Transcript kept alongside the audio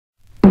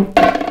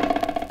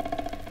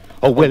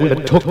Oh, well, I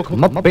took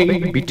my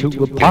baby to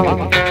a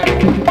party,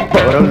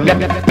 but I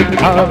left the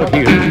car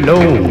here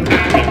alone.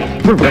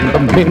 From the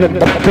minute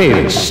the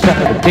baby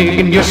started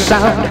digging your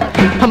sound,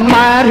 I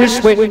might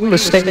as well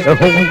stay at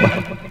home.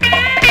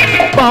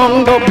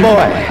 Bongo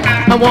boy,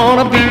 I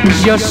wanna be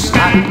just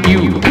like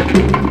you.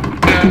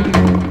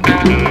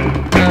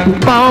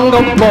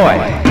 Bongo boy,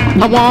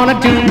 I wanna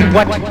do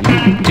what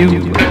you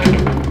do.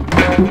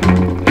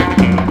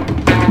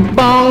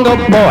 Bongo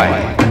boy,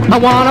 I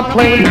wanna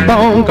play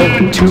bongo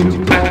too.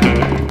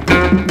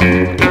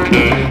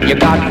 You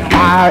got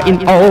fire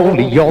in all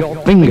of your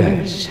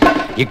fingers,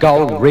 you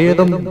got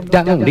rhythm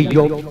down to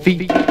your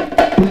feet.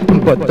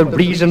 But the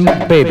reason,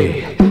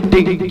 baby,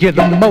 dig you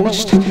the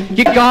most,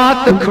 you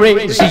got the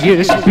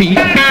craziest beat.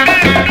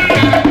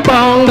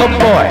 Bongo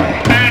boy,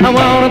 I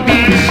wanna be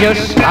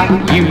just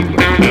like you.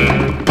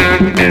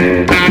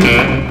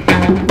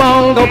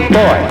 Bongo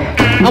boy,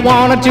 I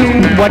wanna do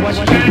what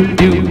you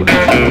do.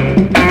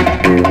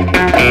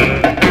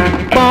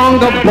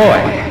 Bongo boy,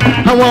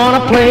 I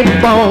wanna play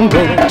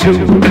bongo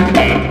too.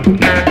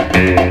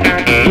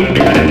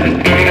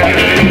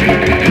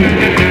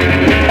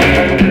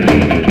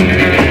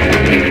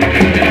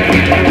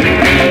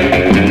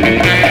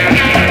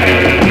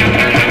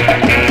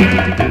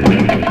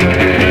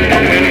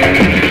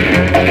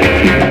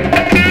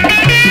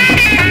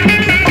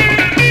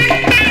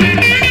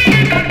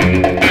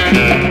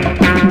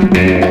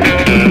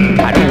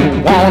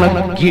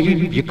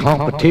 Give you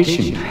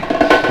competition,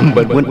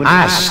 but when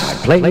I start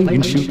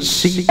playing, you'll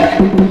see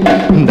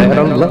that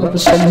I love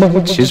so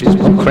much is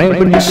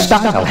cramping your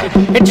style,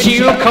 and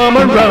you'll come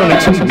running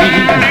to me.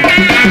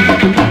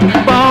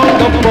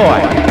 Bongo boy,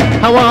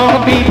 I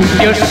wanna be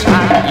just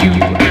like you.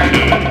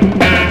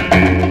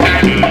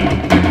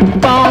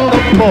 Bongo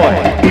boy,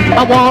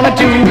 I wanna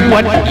do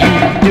what you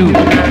do.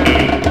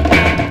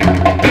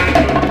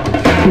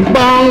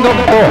 Bongo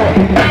boy,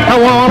 I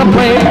wanna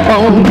play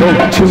bongo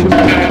too.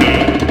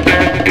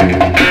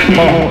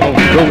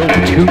 Bongo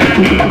too.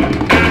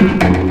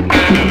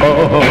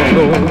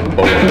 Bongo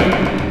boy.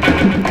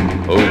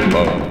 Oh,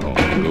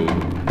 bongo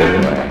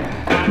boy.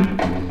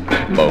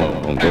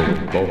 Bongo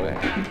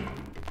boy.